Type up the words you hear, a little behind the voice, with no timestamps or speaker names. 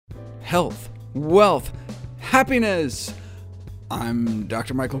health, wealth, happiness. I'm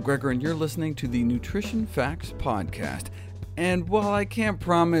Dr. Michael Greger, and you're listening to the Nutrition Facts Podcast. And while I can't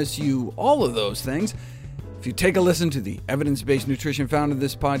promise you all of those things, if you take a listen to the evidence-based nutrition found in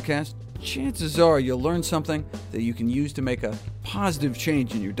this podcast, chances are you'll learn something that you can use to make a positive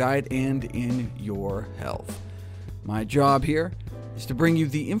change in your diet and in your health. My job here is to bring you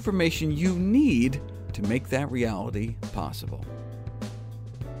the information you need to make that reality possible.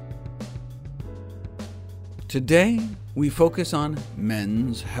 Today, we focus on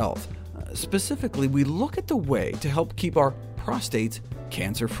men's health. Specifically, we look at the way to help keep our prostates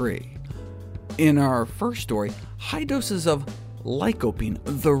cancer-free. In our first story, high doses of lycopene,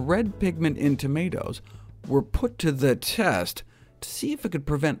 the red pigment in tomatoes, were put to the test to see if it could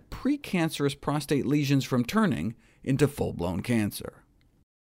prevent precancerous prostate lesions from turning into full-blown cancer.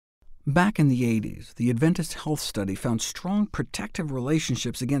 Back in the 80s, the Adventist Health Study found strong protective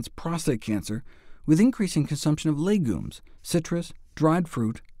relationships against prostate cancer with increasing consumption of legumes, citrus, dried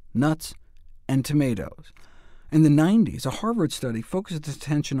fruit, nuts, and tomatoes. In the 90s, a Harvard study focused its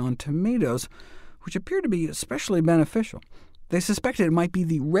attention on tomatoes, which appeared to be especially beneficial. They suspected it might be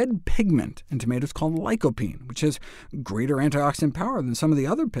the red pigment in tomatoes called lycopene, which has greater antioxidant power than some of the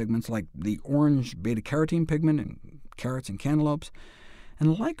other pigments like the orange beta-carotene pigment in carrots and cantaloupes.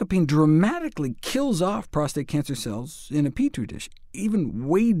 And lycopene dramatically kills off prostate cancer cells in a petri dish, even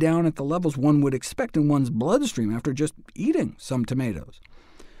way down at the levels one would expect in one's bloodstream after just eating some tomatoes.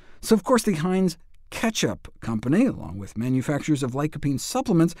 So of course the Heinz Ketchup Company, along with manufacturers of lycopene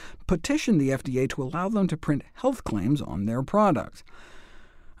supplements, petitioned the FDA to allow them to print health claims on their products.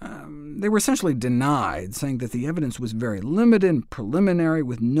 They were essentially denied, saying that the evidence was very limited and preliminary,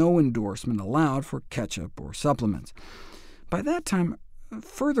 with no endorsement allowed for ketchup or supplements. By that time,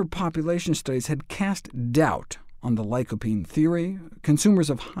 further population studies had cast doubt on the lycopene theory. Consumers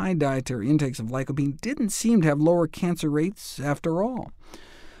of high dietary intakes of lycopene didn't seem to have lower cancer rates after all.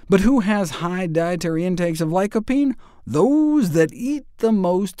 But who has high dietary intakes of lycopene? Those that eat the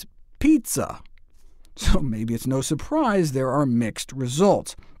most pizza. So maybe it's no surprise there are mixed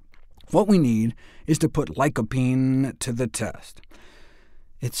results. What we need is to put lycopene to the test.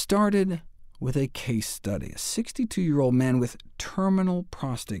 It started with a case study, a 62-year-old man with terminal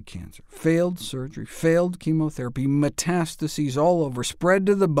prostate cancer, failed surgery, failed chemotherapy, metastases all over, spread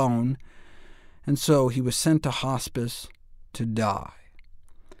to the bone, and so he was sent to hospice to die.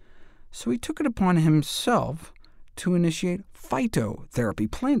 So he took it upon himself to initiate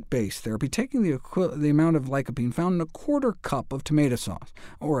phytotherapy, plant-based therapy, taking the amount of lycopene found in a quarter cup of tomato sauce,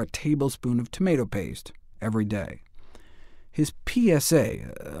 or a tablespoon of tomato paste, every day. His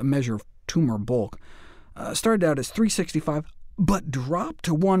PSA, a measure of tumor bulk, started out as 365, but dropped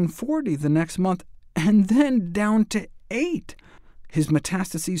to 140 the next month, and then down to 8. His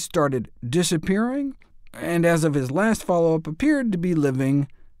metastases started disappearing, and as of his last follow-up, appeared to be living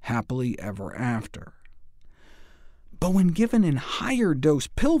happily ever after. But when given in higher dose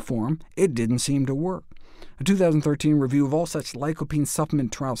pill form, it didn't seem to work. A 2013 review of all such lycopene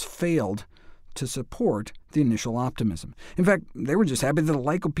supplement trials failed to support the initial optimism. In fact, they were just happy that the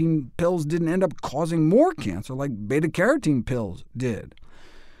lycopene pills didn't end up causing more cancer like beta-carotene pills did.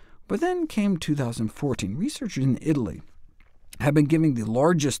 But then came 2014. Researchers in Italy had been giving the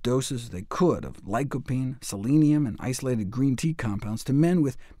largest doses they could of lycopene, selenium, and isolated green tea compounds to men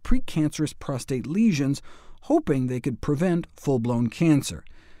with precancerous prostate lesions, hoping they could prevent full-blown cancer.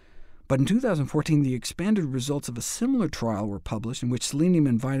 But in 2014, the expanded results of a similar trial were published, in which selenium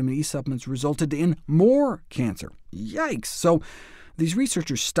and vitamin E supplements resulted in more cancer. Yikes! So these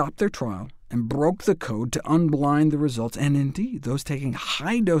researchers stopped their trial and broke the code to unblind the results, and indeed, those taking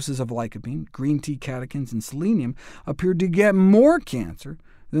high doses of lycopene, green tea catechins, and selenium appeared to get more cancer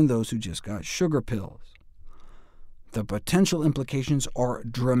than those who just got sugar pills. The potential implications are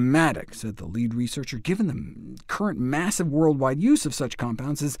dramatic, said the lead researcher, given the current massive worldwide use of such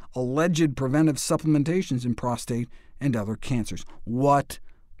compounds as alleged preventive supplementations in prostate and other cancers. What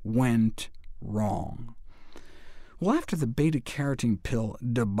went wrong? Well, after the beta-carotene pill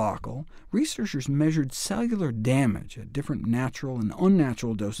debacle, researchers measured cellular damage at different natural and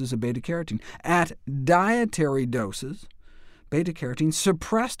unnatural doses of beta-carotene. At dietary doses, beta-carotene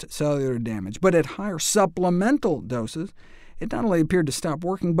suppressed cellular damage, but at higher supplemental doses, it not only appeared to stop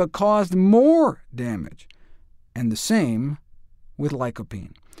working, but caused more damage. And the same with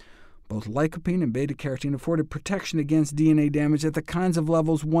lycopene. Both lycopene and beta-carotene afforded protection against DNA damage at the kinds of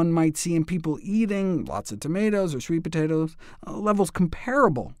levels one might see in people eating lots of tomatoes or sweet potatoes, levels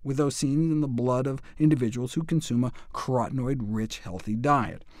comparable with those seen in the blood of individuals who consume a carotenoid-rich, healthy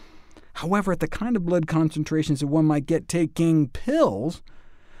diet. However, at the kind of blood concentrations that one might get taking pills,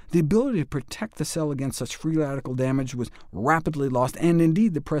 The ability to protect the cell against such free radical damage was rapidly lost, and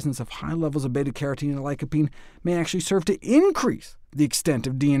indeed the presence of high levels of beta-carotene and lycopene may actually serve to increase the extent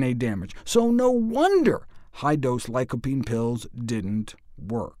of DNA damage. So no wonder high-dose lycopene pills didn't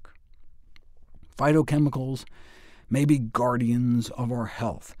work. Phytochemicals may be guardians of our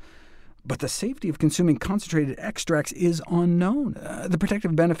health, but the safety of consuming concentrated extracts is unknown. The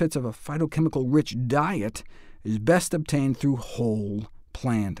protective benefits of a phytochemical-rich diet is best obtained through whole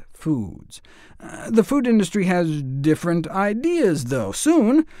plant foods. The food industry has different ideas, though.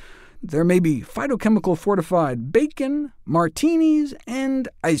 Soon, there may be phytochemical-fortified bacon, martinis, and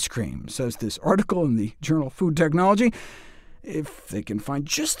ice cream, says this article in the journal Food Technology. If they can find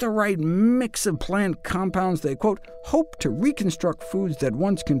just the right mix of plant compounds, they, quote, hope to reconstruct foods that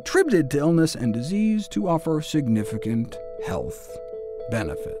once contributed to illness and disease to offer significant health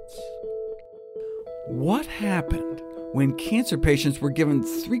benefits. What happened when cancer patients were given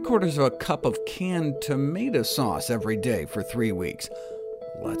 3/4 of a cup of canned tomato sauce every day for 3 weeks?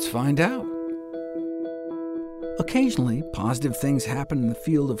 Let's find out. Occasionally, positive things happen in the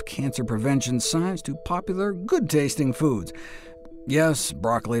field of cancer prevention science to popular, good-tasting foods. Yes,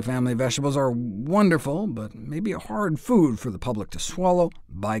 broccoli family vegetables are wonderful, but maybe a hard food for the public to swallow.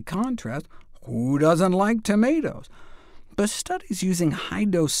 By contrast, who doesn't like tomatoes? But studies using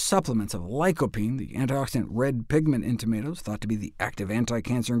high-dose supplements of lycopene, the antioxidant red pigment in tomatoes thought to be the active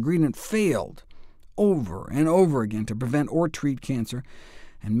anti-cancer ingredient, failed over and over again to prevent or treat cancer,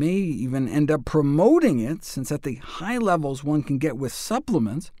 and may even end up promoting it, since at the high levels one can get with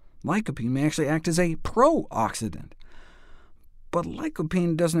supplements, lycopene may actually act as a pro-oxidant. But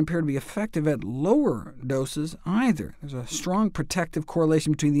lycopene doesn't appear to be effective at lower doses either. There's a strong protective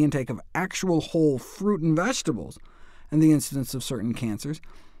correlation between the intake of actual whole fruit and vegetables and the incidence of certain cancers,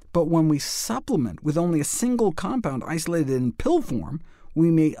 but when we supplement with only a single compound isolated in pill form, we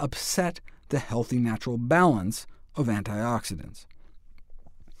may upset the healthy natural balance of antioxidants.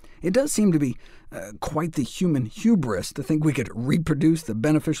 It does seem to be quite the human hubris to think we could reproduce the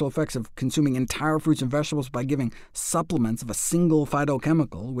beneficial effects of consuming entire fruits and vegetables by giving supplements of a single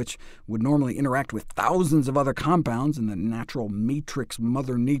phytochemical, which would normally interact with thousands of other compounds in the natural matrix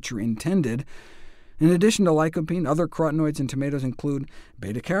Mother Nature intended. In addition to lycopene, other carotenoids in tomatoes include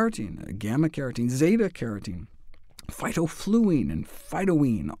beta-carotene, gamma-carotene, zeta-carotene, phytofluene, and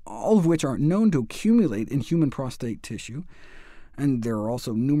phytoene, all of which are known to accumulate in human prostate tissue. And there are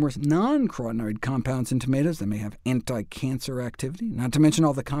also numerous non-carotenoid compounds in tomatoes that may have anti-cancer activity, not to mention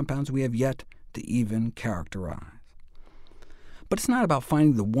all the compounds we have yet to even characterize. But it's not about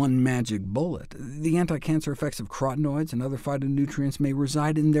finding the one magic bullet. The anti-cancer effects of carotenoids and other phytonutrients may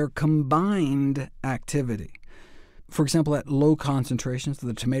reside in their combined activity. For example, at low concentrations,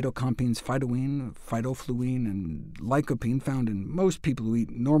 the tomato contains phytoene, phytofluene, and lycopene found in most people who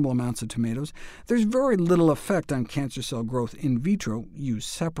eat normal amounts of tomatoes. There's very little effect on cancer cell growth in vitro, used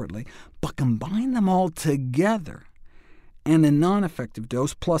separately, but combine them all together, and a non-effective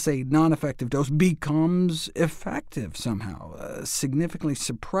dose plus a non-effective dose becomes effective somehow, significantly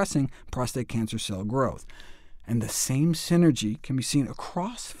suppressing prostate cancer cell growth. And the same synergy can be seen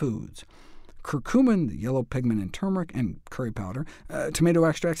across foods. Curcumin, the yellow pigment in turmeric, and curry powder, tomato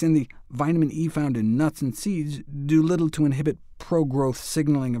extracts, and the vitamin E found in nuts and seeds do little to inhibit pro-growth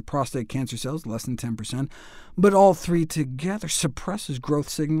signaling of prostate cancer cells, less than 10%, but all three together suppresses growth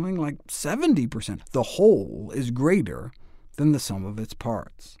signaling like 70%. The whole is greater than the sum of its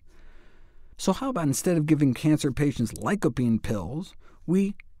parts. So how about instead of giving cancer patients lycopene pills,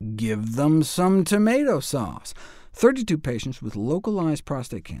 we give them some tomato sauce? 32 patients with localized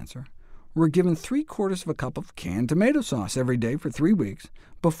prostate cancer were given 3/4 of a cup of canned tomato sauce every day for 3 weeks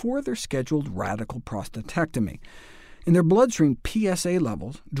before their scheduled radical prostatectomy, and their bloodstream PSA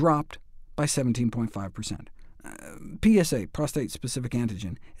levels dropped by 17.5%. PSA, prostate-specific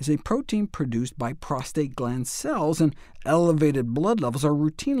antigen, is a protein produced by prostate gland cells, and elevated blood levels are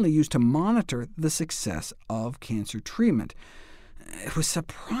routinely used to monitor the success of cancer treatment. It was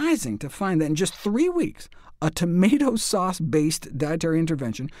surprising to find that in just 3 weeks, a tomato sauce-based dietary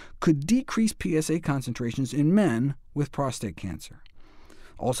intervention could decrease PSA concentrations in men with prostate cancer.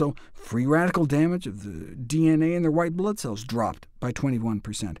 Also, free radical damage of the DNA in their white blood cells dropped by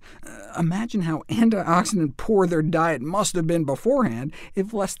 21%. Imagine how antioxidant poor their diet must have been beforehand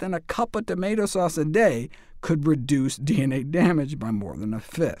if less than a cup of tomato sauce a day could reduce DNA damage by more than a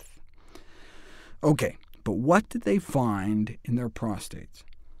fifth. OK, but what did they find in their prostates?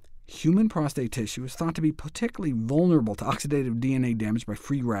 Human prostate tissue is thought to be particularly vulnerable to oxidative DNA damage by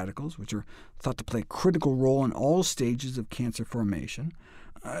free radicals, which are thought to play a critical role in all stages of cancer formation.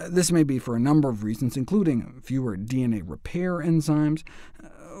 This may be for a number of reasons, including fewer DNA repair enzymes.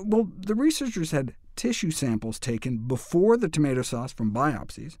 Well, the researchers had tissue samples taken before the tomato sauce from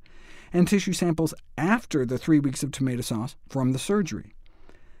biopsies, and tissue samples after the 3 weeks of tomato sauce from the surgery.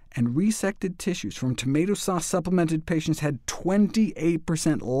 And resected tissues from tomato sauce-supplemented patients had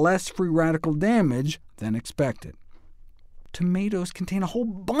 28% less free radical damage than expected. Tomatoes contain a whole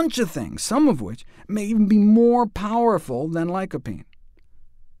bunch of things, some of which may even be more powerful than lycopene.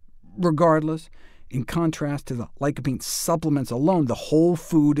 Regardless, in contrast to the lycopene supplements alone, the whole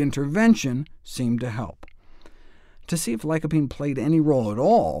food intervention seemed to help. To see if lycopene played any role at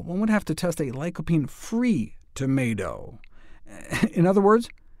all, one would have to test a lycopene-free tomato. In other words,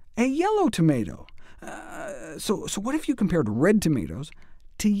 a yellow tomato. So what if you compared red tomatoes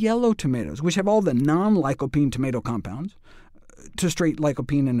to yellow tomatoes, which have all the non-lycopene tomato compounds, to straight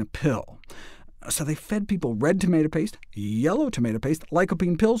lycopene in a pill? So they fed people red tomato paste, yellow tomato paste,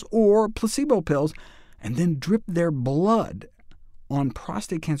 lycopene pills, or placebo pills, and then dripped their blood on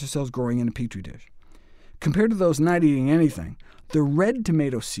prostate cancer cells growing in a petri dish. Compared to those not eating anything, the red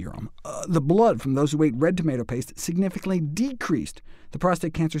tomato serum, the blood from those who ate red tomato paste, significantly decreased the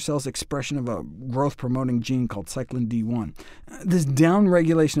prostate cancer cell's expression of a growth-promoting gene called cyclin D1. This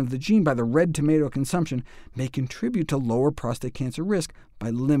downregulation of the gene by the red tomato consumption may contribute to lower prostate cancer risk by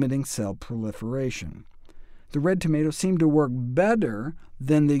limiting cell proliferation. The red tomato seemed to work better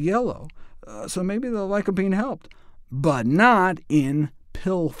than the yellow, so maybe the lycopene helped, but not in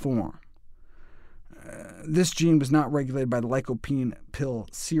pill form. This gene was not regulated by the lycopene pill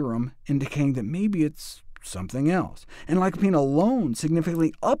serum, indicating that maybe it's something else. And lycopene alone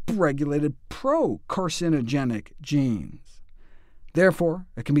significantly upregulated pro-carcinogenic genes. Therefore,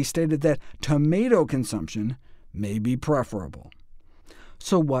 it can be stated that tomato consumption may be preferable.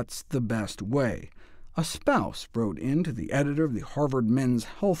 So what's the best way? A spouse wrote in to the editor of the Harvard Men's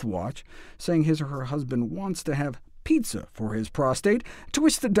Health Watch, saying his or her husband wants to have pizza for his prostate, to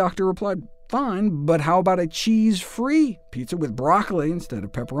which the doctor replied, "Fine, but how about a cheese-free pizza with broccoli instead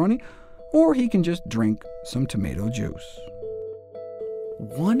of pepperoni? Or he can just drink some tomato juice."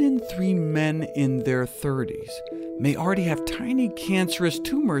 1 in 3 men in their 30s may already have tiny cancerous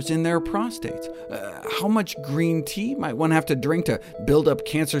tumors in their prostates. How much green tea might one have to drink to build up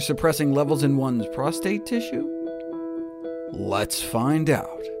cancer-suppressing levels in one's prostate tissue? Let's find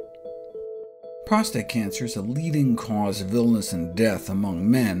out. Prostate cancer is a leading cause of illness and death among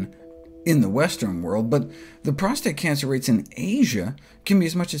men in the Western world, but the prostate cancer rates in Asia can be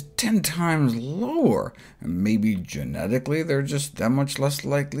as much as 10 times lower. Maybe genetically they're just that much less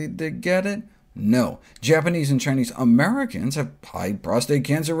likely to get it? No, Japanese and Chinese Americans have high prostate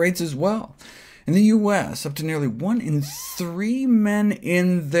cancer rates as well. In the U.S., up to nearly 1 in 3 men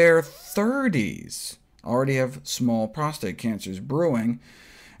in their 30s already have small prostate cancers brewing,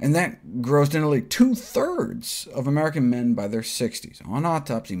 and that grows to nearly 2/3 of American men by their 60s. On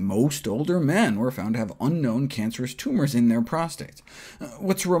autopsy, most older men were found to have unknown cancerous tumors in their prostates.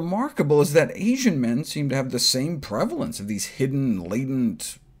 What's remarkable is that Asian men seem to have the same prevalence of these hidden,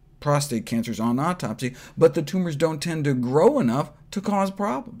 latent prostate cancers on autopsy, but the tumors don't tend to grow enough to cause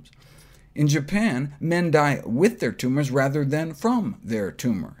problems. In Japan, men die with their tumors rather than from their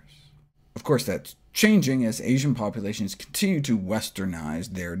tumors. Of course, that's changing as Asian populations continue to westernize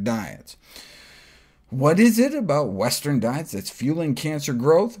their diets. What is it about Western diets that's fueling cancer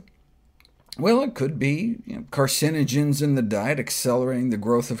growth? Well, it could be carcinogens in the diet accelerating the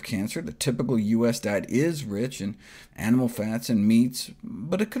growth of cancer. The typical U.S. diet is rich in animal fats and meats,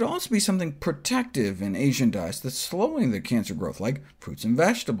 but it could also be something protective in Asian diets that's slowing the cancer growth, like fruits and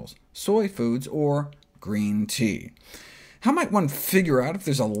vegetables, soy foods, or green tea. How might one figure out if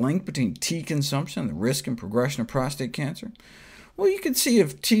there's a link between tea consumption and the risk and progression of prostate cancer? Well, you can see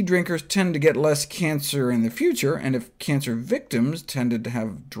if tea drinkers tend to get less cancer in the future, and if cancer victims tended to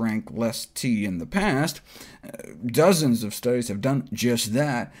have drank less tea in the past. Dozens of studies have done just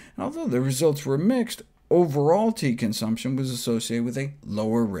that, and although the results were mixed, overall tea consumption was associated with a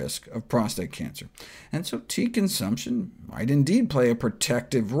lower risk of prostate cancer. And so tea consumption might indeed play a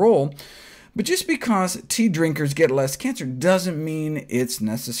protective role. But just because tea drinkers get less cancer doesn't mean it's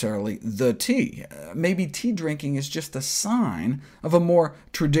necessarily the tea. Maybe tea drinking is just a sign of a more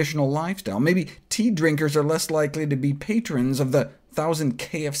traditional lifestyle. Maybe tea drinkers are less likely to be patrons of the 1,000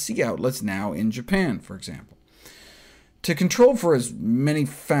 KFC outlets now in Japan, for example. To control for as many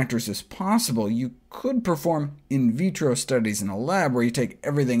factors as possible, you could perform in vitro studies in a lab where you take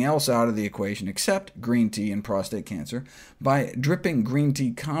everything else out of the equation except green tea and prostate cancer by dripping green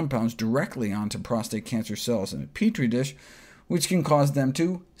tea compounds directly onto prostate cancer cells in a petri dish, which can cause them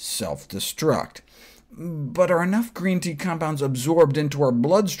to self-destruct. But are enough green tea compounds absorbed into our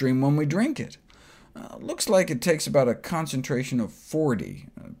bloodstream when we drink it? Looks like it takes about a concentration of 40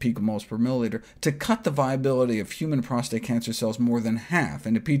 picomoles per milliliter to cut the viability of human prostate cancer cells more than half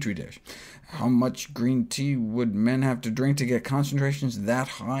in a petri dish. How much green tea would men have to drink to get concentrations that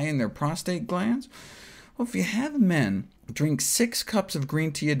high in their prostate glands? Well, if you have men drink 6 cups of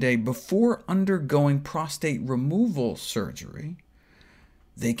green tea a day before undergoing prostate removal surgery,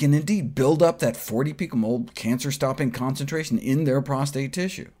 they can indeed build up that 40 picomole cancer-stopping concentration in their prostate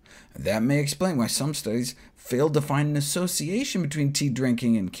tissue. That may explain why some studies failed to find an association between tea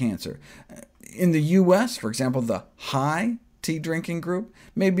drinking and cancer. In the US, for example, the high tea drinking group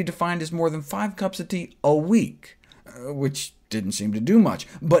may be defined as more than 5 cups of tea a week, which didn't seem to do much.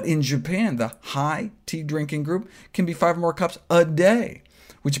 But in Japan, the high tea drinking group can be 5 more cups a day,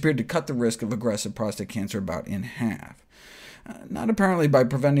 which appeared to cut the risk of aggressive prostate cancer about in half. Not apparently by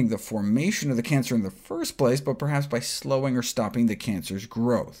preventing the formation of the cancer in the first place, but perhaps by slowing or stopping the cancer's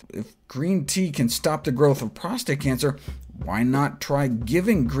growth. If green tea can stop the growth of prostate cancer, why not try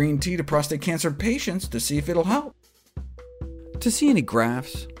giving green tea to prostate cancer patients to see if it'll help? To see any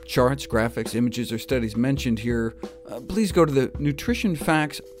graphs, charts, graphics, images, or studies mentioned here, please go to the Nutrition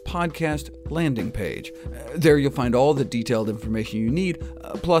Facts podcast landing page. There you'll find all the detailed information you need,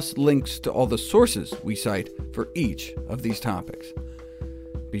 plus links to all the sources we cite for each of these topics.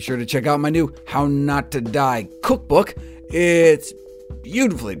 Be sure to check out my new How Not to Die cookbook. It's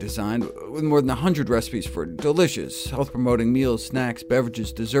beautifully designed, with more than 100 recipes for delicious, health-promoting meals, snacks,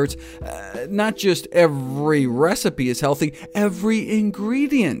 beverages, desserts. Not just every recipe is healthy, every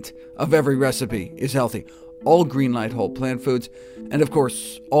ingredient of every recipe is healthy. All Greenlight whole plant foods, and of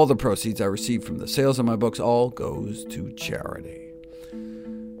course, all the proceeds I receive from the sales of my books all goes to charity.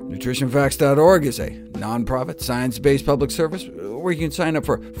 NutritionFacts.org is a nonprofit, science-based public service where you can sign up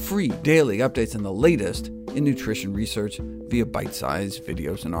for free daily updates on the latest in nutrition research via bite-sized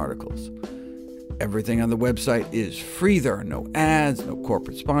videos and articles. Everything on the website is free. There are no ads, no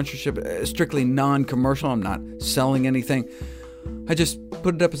corporate sponsorship, strictly non-commercial. I'm not selling anything. I just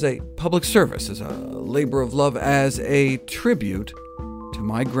put it up as a public service, as a labor of love, as a tribute to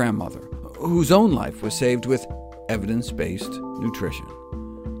my grandmother, whose own life was saved with evidence-based nutrition.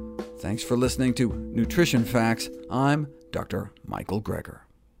 Thanks for listening to Nutrition Facts. I'm Dr. Michael Greger.